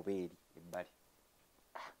lukiiko oba eri ebbali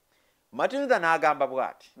Martin Luther n'agamba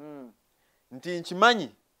bw'ati nti nkimanyi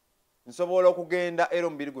nsobola okugenda era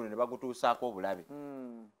omubiri guno ne bagutuusaako obulabe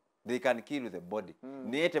they can kill the body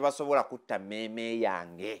naye tebasobola kutta mmeeme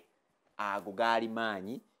yange ago gaali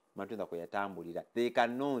maanyi Martin Luther kwe yatambulira they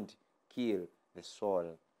cannot kill the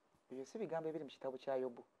soul ebyo si bigambo ebiri mu kitabo kya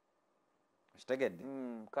Yobu okitegedde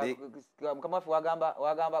mukama waffe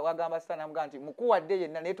wagamba sanamuga nti mukuwadde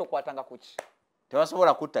yenna naye tokwatanga kuki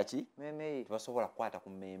tebasobola kutta ki mmeeme tebasobola kukwata ku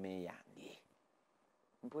mmeeme yange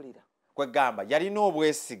mpulira kwegamba yalina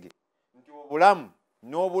obwesige nti obulamu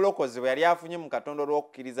n'obulokozi bwe yali afunye mu Katonda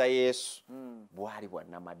olw'okukkiriza Yesu bwali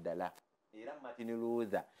bwannamaddala era Martin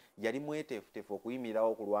Luther yali mweteefuteefu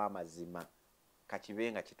okuyimirirawo ku lw'amazima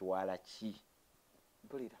kakibe nga kitwala ki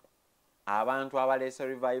mpulira abantu abaleese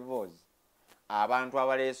revivals abantu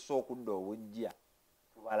abaleese okudda obujja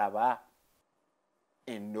tubalaba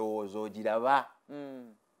endowooza ogiraba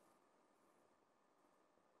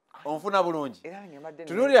onfuna bulungi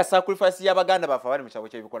tunuulira sacrifice y'abaganda baffe abali mu kitabo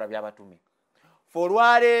ky'ebikola by'abatume fe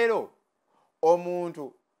olwaleero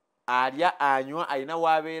omuntu alya anywa alina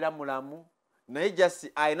waabeera mulamu naye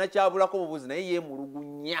just ayina kyabulako obubuzi naye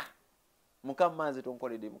yeemulugunya mukama manzi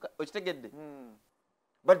tonkoledde okitegedde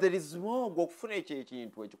but there is more gw'okufuna ekyo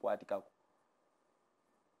ekintu ekikwatikako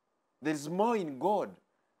there is more in God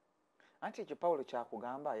anti ekyo Pawulo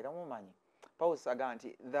kyakugamba era mumanyi Pawulo sagamba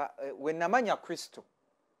nti we namanya Kristo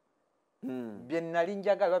bye nali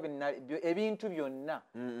njagala ebintu byonna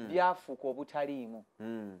byafuuka obutaliimu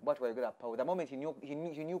bw'atyo bwayogera Pawulo the moment he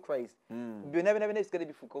knew Christ byonna bisigale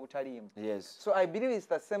bifuuka obutaliimu so I believe it's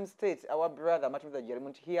the same state our brother Martin Luther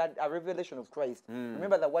Jerimu he had a revelation of Christ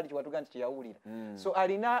remember the word kyewatuga nti kyeyawulira so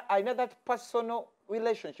alina that personal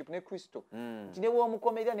relationship ne Kristo nti ne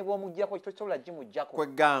bw'omukomerera ne bw'omuggyako tosobola gimuggyako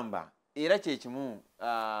kwegamba era kyekimu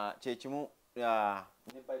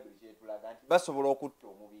ne Bible kyetulaga nti basobola okutta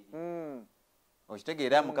omubiri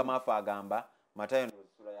okitegeera mukama waffe agamba Matayo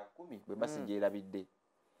sura ya 10 bwe basijja erabidde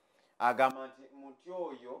agamba nti muti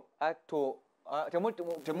oyo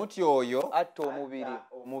temuti oyo atta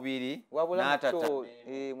omubiri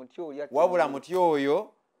wabula muti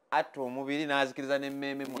oyo atta omubiri n'azikiriza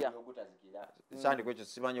n'emmeeme mu ogutazikira sandi kwekyo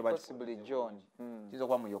simanyi oba John kiza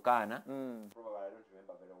okuba mu Yokaana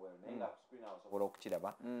osobola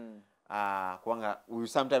okukiraba kubanga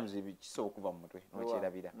sometimes kisobola okuva mu mutwe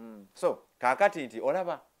nokyerabira so kaakati nti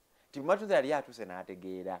olaba nti matuza yali atuuse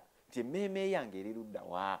n'ategeera nti emmeeme yange eri ludda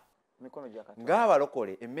wa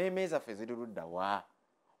ng'abalokole emmeeme zaffe ziri ludda wa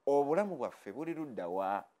obulamu bwaffe buli ludda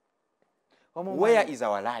wa where is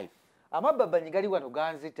our life amabbabanyi gali wano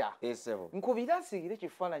ganzita nkubira nsiigire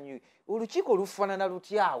ekifaananyi olukiiko lufaanana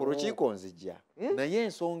lutyawo ku lukiiko nzijja naye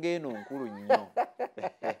ensonga eno nkulu nnyo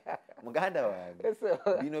muganda wange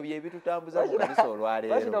bino bye bitutambuza mu kanisa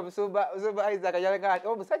olwaleero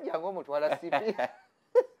omusajja ng'omutwala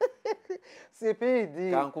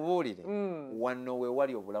sipiidi kankubuulire wano we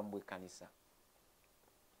wali obulamu bw'ekkanisa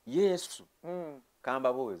Yesu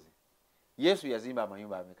kambabuuzi Yesu yazimba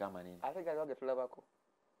amayumba ameka amanene ate gali wagetulabako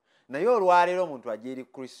naye olwaleero omuntu ajja eri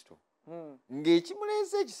Kristo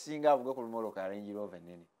ng'ekimuleese ekisinga avuge ku lumoloka Range Rover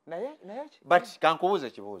ennene but kankubuuza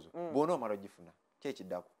ekibuuzo bw'ona omala ogifuna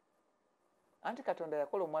kyekiddako anti Katonda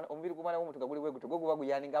yakola omubiri gumala w'omuntu nga guli bweguto gwe guba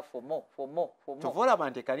guyaninga for more kyova olaba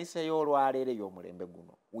nti ekkanisa y'olwaleero ey'omulembe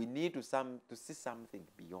guno we need to see something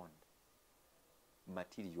beyond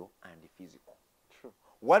material and physical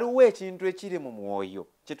waliwo ekintu ekiri mu mwoyo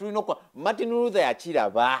kye tulina okuba Martin Luther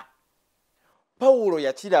yakiraba Pawulo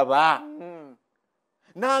yakiraba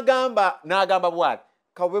n'agamba bw'ati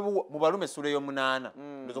kabe mu Balume essula ey'omunaana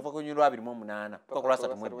ndozofa ku nyirwa 28 paka ku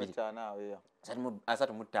 35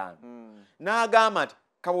 n'agamba nti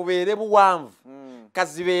kabubeere buwanvu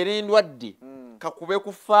kazibeere endwadde kakube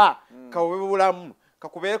kufa kakube bulamu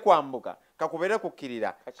kakubere kwambuka kakubere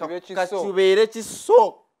kukkirira kakibeere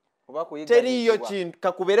kiso teriyo kintu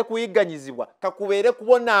kakubere kuyigganyizibwa kakubere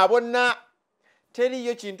kubonaabona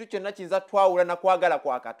teriyo kintu kyonna kiyinza twawula na kwagala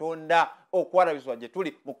kwa Katonda okwalabisibwa gye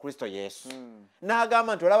tuli mu Kristo Yesu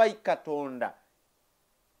n'agamba nti olaba Katonda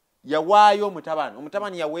yawaayo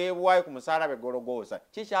omutabani yaweebwayo ku musaalaba Gologoosa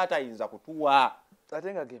kikyatayinza kutuwa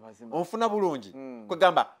ate nga ge mazima onfuna bulungi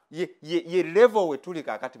kwegamba ye level we tuli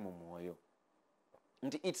kaakati mu mwoyo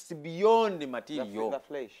nti it's beyond material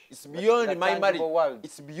it's beyond my marriage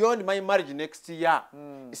it's beyond my marriage next year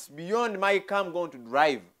it's beyond my car I'm going to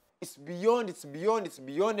drive it's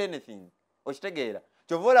beyond anything okitegeera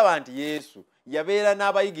kyova olaba nti Yesu yabeera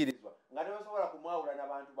n'abayigirizwa nga tebasobola kumwawula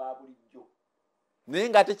n'abantu ba bulijjo naye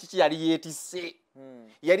ng'ate kiki yali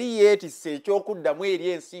yeetisse ekyokuddamu eri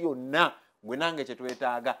ensi yonna gwe nange kye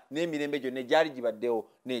twetaaga n'emirembe gyonna egyali gibaddewo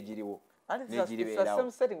n'egiriwo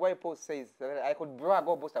n'egiribeerawo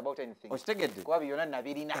okitegedde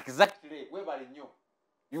exactly webale nnyo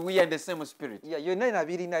we are the same spirit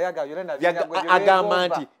agamba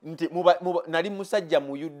nti nali musajja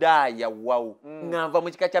mu Yudaaya wawu ng'anva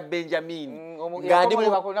mu kika kya Benjamini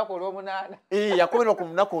yakomererwa ku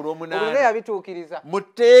lunaku olw'omunaana mu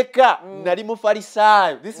tteeka nali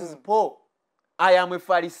mufalisaayo this is Paul I am a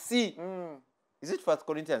Pharisee is it 1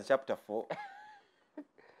 Corinthians chapter 4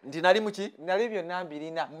 nti nali muki nali byonna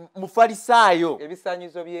mbirina mufalisaayo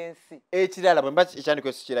ebisaanyizo by'ensi ekirala bwe mba ekyandiko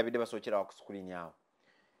ekikirabidde basookera wakusukulinya awo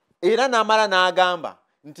era n'amala n'agamba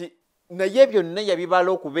nti naye byonna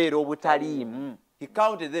yabibala okubeera obutaliimu he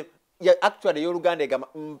counted them actually ey'Oluganda egamba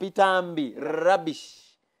mpitambi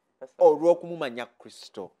rubbish olw'okumumanya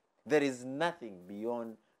Kristo there is nothing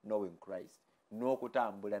beyond knowing Christ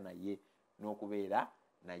n'okutambula naye n'okubeera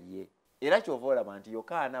naye era kyova olaba nti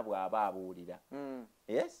Yokaana bw'aba abuulira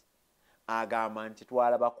yes agamba nti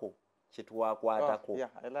twalabako kyetwakwatako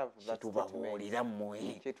kyetubabuulira mmwe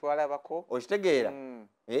kyetwalabako okitegeera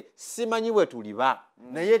simanyi bwe tuliba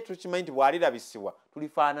naye tukimanyi nti bw'alirabisibwa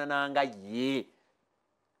tulifaanana nga ye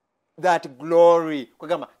that glory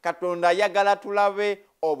kwegamba Katonda ayagala tulabe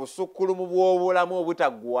obusukkulumu bw'obulamu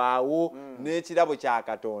obutaggwaawo n'ekirabo kya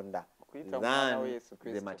Katonda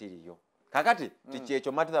the material kakati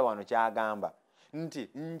tikyekyo Matthew wano kyagamba nti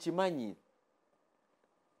nkimanyi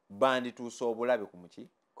bandituusa obulabe ku muki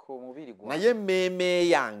naye emmeeme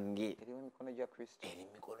yange eri mikono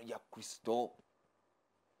gya Kristo.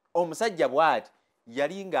 Omusajja bw'ati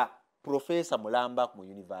yali nga profesa mulamba mu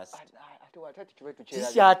university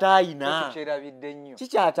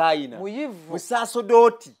kikyataayina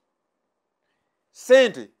musasodooti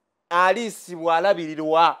sente aliisibwa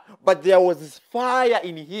alabirirwa but there was this fire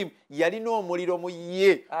in him yalina omuliro mu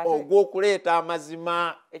ye ogw'okuleeta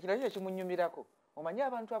amazima. ekirala kyo kimunyumirako omanyi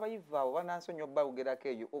abantu abayivu abo banansonyi obbawugerako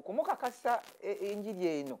eyo okumukakasa enjiri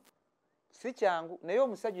eno si kyangu naye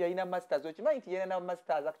omusajja yalina masters okimanyi nti yalina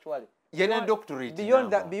masters actually yalina doctorate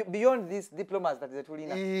beyond these diplomas that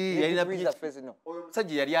zetulina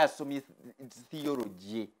omusajja yali asomye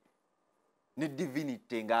theology ne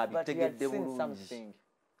divinity ng'abitegedde bulungi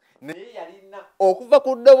naye yalina okuva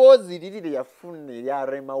ku ddoboozi liri lye yafuna erya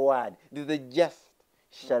Rema Word the just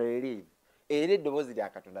shall live era eddoboozi lya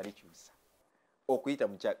Katonda likyusa okuyita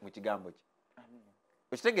mu kigambo kye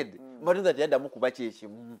okitegedde matunza teyaddamu kuba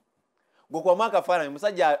kyekimu gwekwama akafaananyi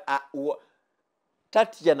musajja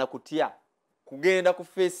tatya na kutya kugenda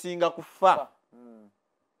kufeesinga kufa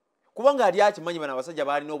kubanga ali akimanyi bano abasajja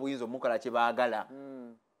baalina obuyinza omukola kye baagala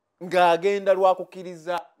ng'agenda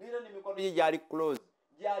lwakukkiriza nera n'emikono gye gyali close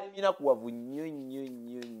gyali minakuwavu nnyo nnyo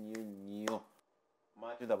nnyo nnyo nnyo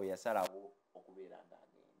Matunza bwe yasalawo okubeera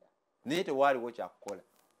ng'agenda naye tewaaliwo kyakukola.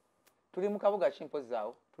 Tuli mu kabuga kimpozi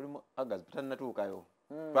awo tuli mu August tutannatuukayo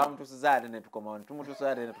twamutusiza ate ne tukomawo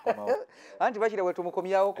tumutusiza ate ne tukomawo anti bakira bwe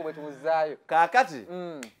tumukomyawo ku bwe tumuzaayo kaakati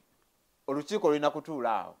olukiiko lulina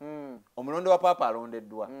kutuula awo omulondo wa paapa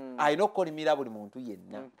alondeddwa alina okukolimira buli muntu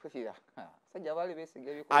yenna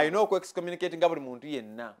alina okweexcommunicate nga buli muntu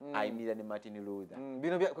yenna ayimirira ne Martin Luther.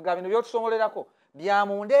 bino byotusomolerako bya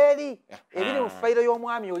munda eri ebiri mu fayiro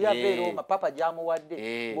y'omwami oli ava e Roma papa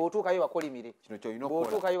gyamuwadde bw'otuukayo bakolimire kino kyolina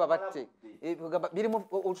bw'otuukayo babatte birimu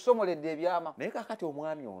otusomoledde ebyama. Naye kakati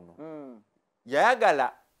omwami ono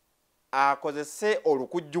yayagala akozese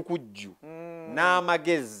olukujjukujju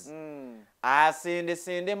n'amagezi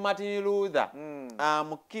asendesende Martin Luther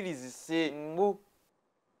amukkirizise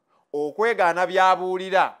okwegaana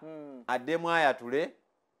by'abuulira addemu ayatule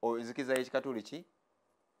ozikiza y'ekikatoliki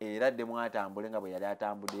era addemu atambule nga bwe yali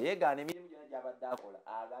atambudde yeegaana emirimu gyonna gy'abadde akola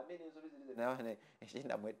agambe n'ensobi ziri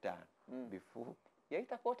ekyenda mu etaano bifu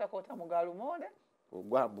yayita kootakoota mu gaalumonde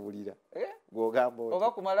ogwambuulira gw'ogamba otya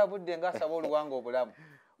oba kumala budde ng'asaba oluwanga obulamu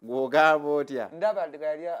gw'ogamba otya ndaba nga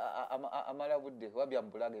yali amala budde wabya mu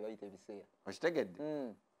bulaga bayita ebiseera okitegedde.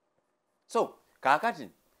 So kaakati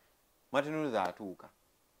Martin Luther atuuka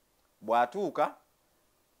bw'atuuka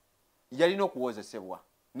yalina okuwozesebwa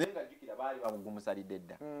naye nga jjukira baali bamugumusalidde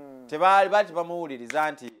dda tebaali bati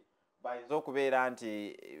bamuwuliriza nti bayinza okubeera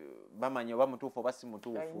nti bamanyi oba mutuufu oba si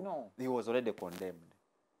mutuufu. He was already condemned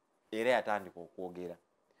era yatandika okwogera.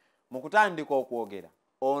 Mu kutandika okwogera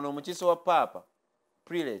ono omukiise wa paapa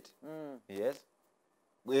prelate yes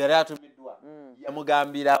yali atumiddwa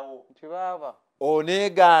yamugambirawo nti baaba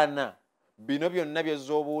oneegaana bino byonna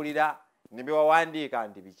byezoobuulira ne byewawandiika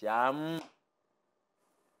nti bikyamu.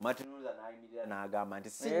 Martin Luther n'ayimirira n'agamba nti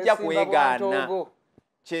sijja kwegaana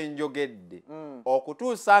kyenjogedde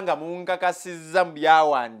okutuusa nga munkakasizza mu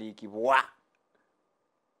byawandiikibwa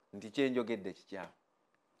nti kyenjogedde kikyamu.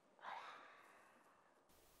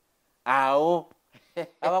 Awo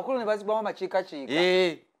abakulu ne bazibwamu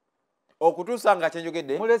amakiikakiika okutuusa nga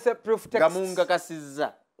kyenjogedde mulese proof text nga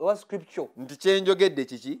munkakasizza owa scripture nti kyenjogedde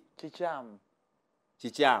kikyamu.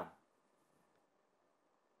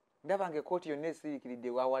 Ndaba nga ekkooti yonna esiriikiridde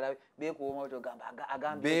wawala beekuwoma otogamba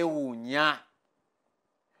agambe beewuunya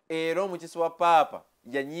era omukiise wa paapa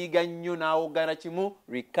yanyiiga nnyo n'awoggana kimu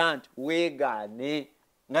recant weegaane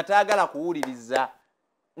nga taagala kuwuliriza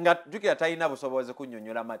nga jjukira talina busobozi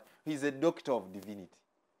kunnyonnyola mati he is a doctor of divinity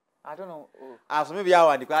asome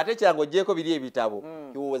byawandiikwa ate kyange oggyeko biri ebitabo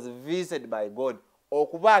he was visited by God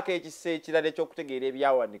okubaako ekisa ekirala ekyokutegeera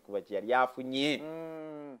ebyawandiikibwa kye yali afunye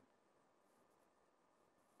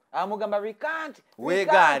amugamba recant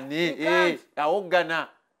weegaane awoggana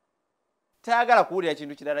tayagala kuwulira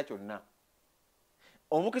kintu kirala kyonna.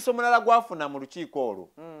 Omukisa omulala gwafuna mu lukiiko olwo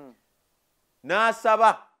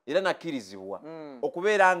n'asaba era nakkirizibwa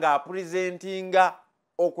okubeera ng'apurezentinga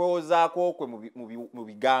okwewozaako kwe mu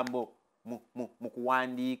bigambo mu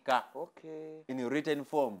kuwandiika in written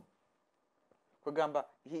form. Kwegamba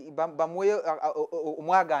bamuwe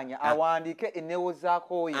omwaganya awandiike enneewo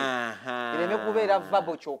zaako oyo ireme kubeera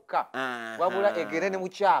vabo kyokka wabula egere ne mu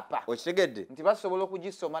kyapa. Okitegedde nti basobola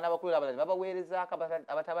okugisoma n'abakulira abalala babaweerezaako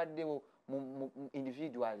abatabaddewo mu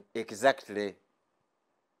individually. Exactly.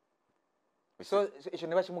 So ekyo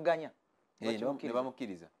ne bakimuganya ne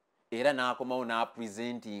bamukkiriza era n'akomawo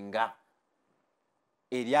n'apresentinga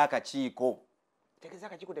eri akakiiko. Tegeeza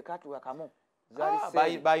akakiiko tekatuula kamu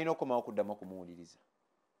balina okukomawo okuddamu okumuwuliriza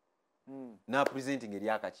n'apresentinga eri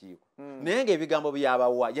akakiiko. Naye ng'ebigambo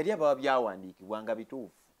byabawa yali abawa byawandiikibwa nga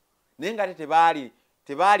bituufu naye nga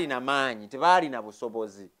tebaalina maanyi tebaalina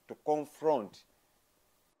busobozi to confront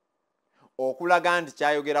okulaga nti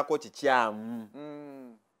kyayogerako kikyamu.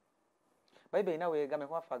 Bayibuli nawe yegambe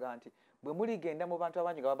kwafaga nti bwe muligenda mu bantu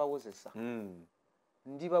abangi nga babawozesa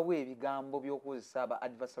ndibawa ebigambo by'okukozesa aba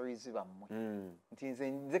adversaries bammwe nti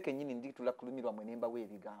nze kennyini nditula kulumirwa mwe nembawa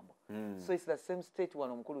ebigambo. So it's the same state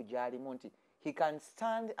wano omukulu gy'alimu nti he can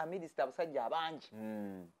stand amidst abasajja abangi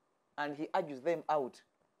and he urges them out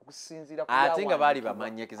okusinziira ku ate nga baali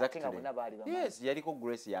bamanyi exactly. Yes, yaliko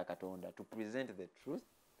grace ya Katonda to present the truth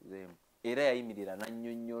to them era yayimirira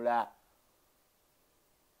n'annyonnyola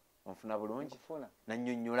onfuna bulungi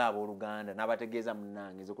n'annyonnyola abooluganda n'abategeeza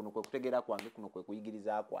munnange nze kuno kwe kutegeera kwange kuno kwe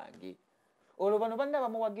kuyigiriza kwange. Olwo bano banna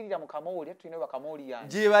bamuwagirira mu kamooli tulina bakamooli yange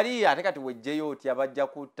gye bali ate kati wejjeyo otya bajja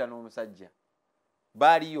kutta n'omusajja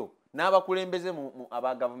baaliyo n'abakulembeze mu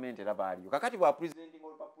aba gavumenti era baaliyo. Kakati bwa presenting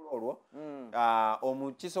olupapula olwo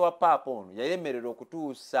omukiise wa paapa ono yayemerera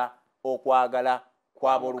okutuusa okwagala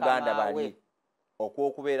kw'abooluganda bali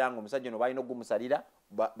okw'okubeera ng'omusajja ono balina okugumusalira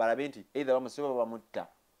balabe nti either bamusiba bamutta.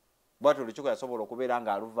 Bwatyo olukiiko yasobola okubeera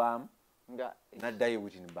ng'aluvaamu n'addayo e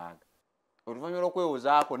Wittenberg. Oluvannyuma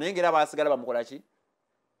lw'okwewozaako naye ng'era baasigala bamukola ki?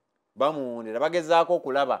 Bamuwondera bagezaako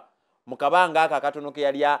okulaba mu kabanga ako akatono ke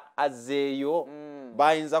yali azzeeyo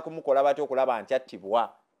bayinza kumukola batya okulaba nti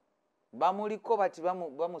attibwa. Bamuliko bati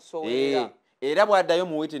bamusowerera. Era bw'addayo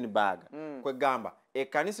mu Wittenberg kwegamba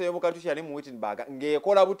ekkanisa ey'Omukatoliki yali mu Wittenberg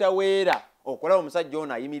ng'ekola butaweera okulaba omusajja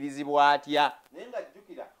ono ayimirizibwa atya. Naye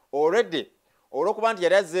ng'ajjukira already olw'okuba nti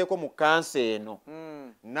yali azzeeko mu kansa eno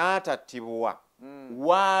n'atattibwa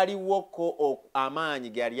waaliwoko amaanyi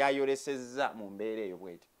ge yali ayolesezza mu mbeera eyo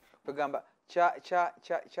bweti. Kwegamba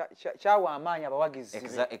kyawa amaanyi abawagizi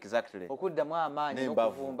exactly okuddamu amaanyi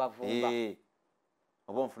n'okuvumbavumba.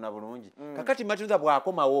 Oba onfuna bulungi. Kakati Martin Luther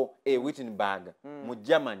bw'akomawo e Wittenberg mu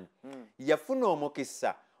Germany yafuna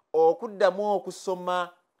omukisa okuddamu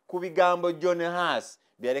okusoma ku bigambo John Huss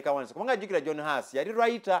byaleka wansi. Kubanga ajjukira John Huss yali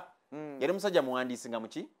writer yali musajja muwandiisi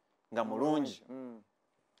nga mulungi.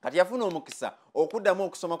 Kati yafuna omukisa okuddamu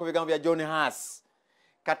okusoma ku bigambo bya John Huss.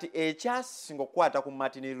 Kati ekyasinga okukwata ku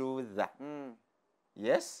Martin Luther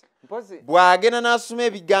yes bw'agenda n'asoma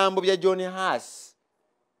ebigambo bya John Huss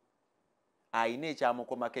ayina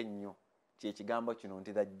ekyamukomako ennyo kyekigambo kino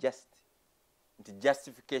nti nti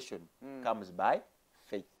justification comes by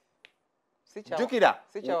faith. Jukira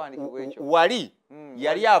wali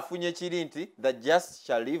yali afunye kiri nti the just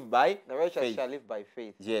shall live by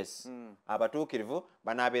faith. Yes. Abatuukirivu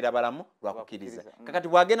banaabeera balamu lwa kukkiriza. Kakati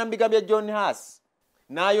bw'agenda mu bigambo bya John Huss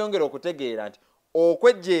n'ayongera okutegeera nti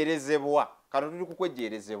okwejjeerezebwa kano tuli ku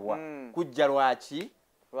kwejjeerezebwa kujja lwaki?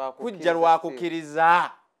 Kujja lwa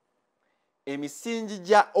kukkiriza. Emisingi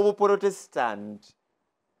gya obuprotestant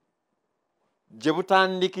gye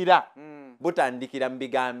butandikira mu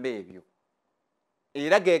bigambo ebyo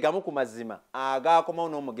era ge gamu ku mazima agaakomawo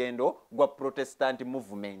n'omugendo gwa protestant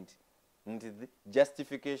movement nti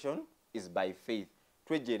justification is by faith.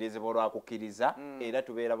 Twejjeerezebwa lwa kukkiriza era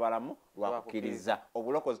tubeera balamu lwa kukkiriza.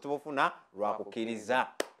 Obulokozi tubufuna lwa kukkiriza.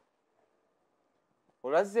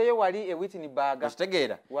 Olwazzeeyo wali e Wittenberg.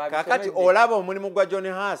 Okitegeera kakati olaba omulimu gwa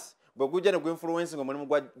John Huss bwe gujja ne gwinfluencinga omulimu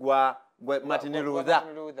gwa Martin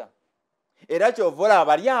Luther. Era kyova olaba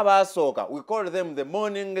bali abaasooka we call them the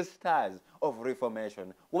morning stars of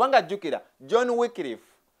reformation. Kubanga ajjukira John Wycliffe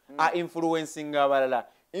influencing abalala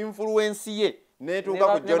influence ye netuuka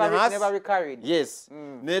ku John Huss. Yes.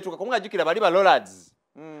 Netuuka kubanga ajjukira bali ba Lollards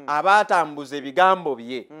abaatambuza ebigambo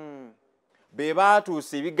bye be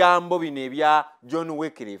baatuusa ebigambo bino ebya John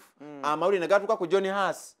Wycliffe amawulire ne gatuuka ku John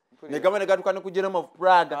Huss ne gaba ne gatuuka ne ku Jerome of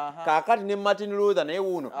Prague kaakati ne Martin Luther naye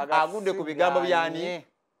wuuno agudde ku bigambo byani.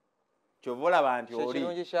 Kyova olaba nti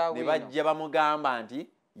oli ne bajja bamugamba nti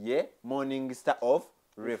ye morning star of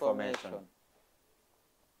reformation.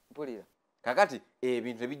 Kakati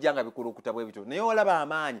ebintu ebijja nga bikulukuta bwe bityo naye olaba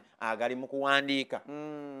amaanyi agali mu kuwandiika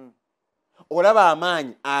olaba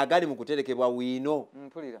amaanyi agali mu kuterekebwa wiino.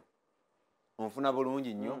 onfuna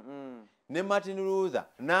bulungi nnyo. Ne Martin Luther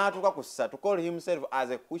n'atuuka ku 3 to call himself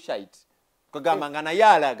as a Cushite. Kagamba nga naye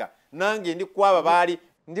alaga nange ndi kwaba baali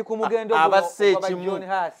ndi ku mugendo abaseekimu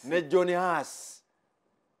ne John Huss.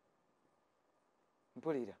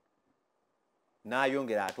 Mpulira.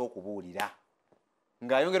 N'ayongera ate okubuulira.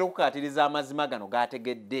 Ng'ayongera okukaatiriza amazima gano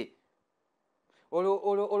g'ategedde.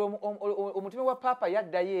 Omutume wa Papa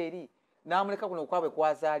yaddayo eri n'amuleka kuno okwabwe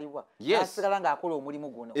kwazaalibwa. N'asigala ng'akola omulimu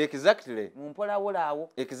guno. Exactly. Mu mpola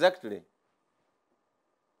Exactly.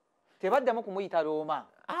 Tebaddamu kumuyita Rooma.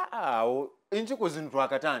 Enkiiko zino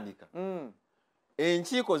twakatandika.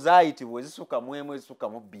 Enkiiko zaayitibwa ezisukka mu emu ezisukka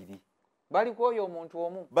mu bbiri. Bali ku oyo omuntu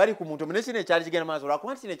omu. Bali ku muntu omu ne kino ekyali kigenda mu maaso.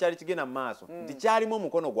 Lwakuba kino ekyali kigenda mu maaso nti kyalimu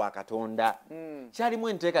omukono gwa Katonda. Kyalimu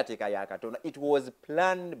enteekateeka ya Katonda. It was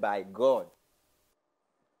planned by God.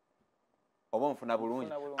 Oba nfuna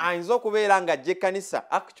bulungi. Ayinza okubeera nga ajja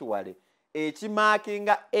ekkanisa actually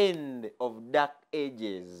ekimaakinga end of dark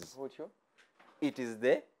ages. It is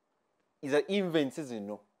the events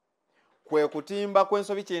zino. Kwe kutimba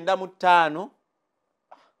kw'ensobi 95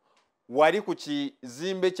 wali ku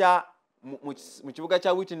kizimbe kya mu kibuga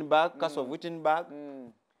kya Wittenberg, Castle of Wittenberg,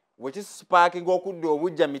 wekisparkinga okudda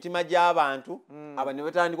obujja mitima gy'abantu aba ne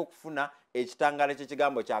batandika okufuna ekitangala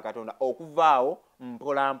ky'ekigambo kya Katonda okuvaawo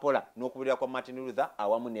mpola mpola n'okubulira kwa Martin Luther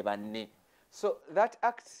awamu ne banne. So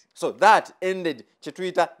that ended kye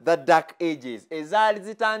tuyita the dark ages ezaali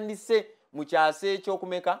zitandise mu kyasa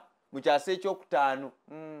ekyokumeka mu kyasa ekyokutaano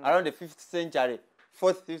around the 5th century,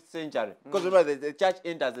 4th, 5th century, because remember the church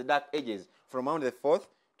enters the dark ages from around the 4th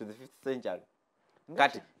to the 5th century.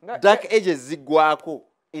 Kati dark ages zigwako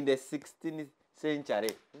in the 16th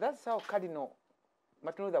century. That's how Cardinal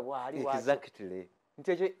Martin Luther bwali wacho. Exactly.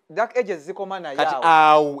 Nteje dark ages zikoma na kati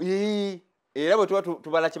yawo. Era bwe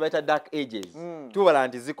tubala kibayita dark ages tubala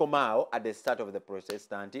nti zikomaawo at the start of the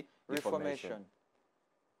Protestant Reformation.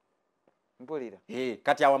 Mpulira.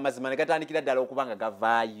 Kati awo amazima ne gatandikira ddala okuba nga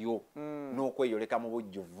gavaayo n'okweyoleka mu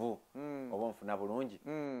bujjuvu oba nfuna bulungi.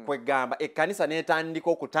 Kwegamba ekkanisa n'etandika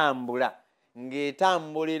okutambula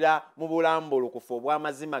ng'etambulira mu bulambulukufu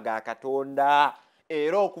obw'amazima ga Katonda.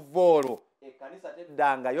 Era okuva olwo ekkanisa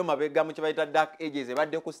teddangayo mabega mu kye bayita dark ages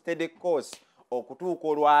ebadde ku steady course okutuuka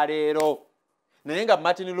olwaleero. Naye nga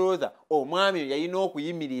Martin Luther omwami yalina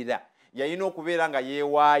okuyimirira, yalina okubeera nga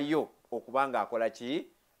yeewaayo okuba ng'akola ki?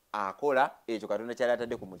 Akola ekyo Katonda kyali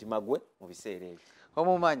atadde ku mutima gwe mu biseera ebyo.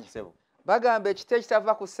 Omumanyi bagamba ekiti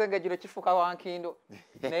ekitava ku ssengejjero kifuka wankindo.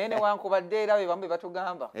 Naye ne wankubadde era be bamu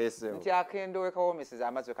batugamba nti akendo wekawomeseza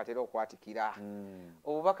amazzi katera okwatikira.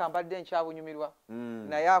 Obubaka mbadde nkyabunyumirwa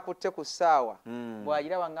naye akutte ku ssaawa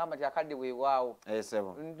bw'agira wangamba nti akadde bwewaawo.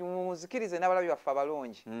 Muzikirize n'abalabi baffe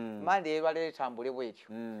abalungi mande yeebale etambule bw'ekyo.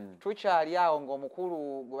 Tukyali awo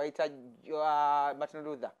ng'omukulu gwe bayita Martin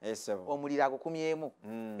Luther omuliro agukumyemu.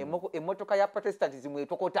 Emmotoka ya Protestant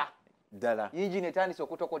zimwetokota. Dala. Yinjini etandise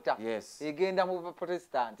okutokota. Egenda mu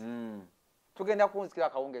Protestant. Tugenda kunzikira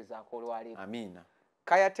akawungeza akolwaleero. Amina.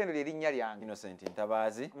 Kaya Ttendo ly'erinnya lyange. Innocent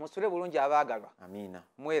Ntabaazi. Musule bulungi abaagalwa. Amina.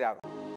 Mweraba.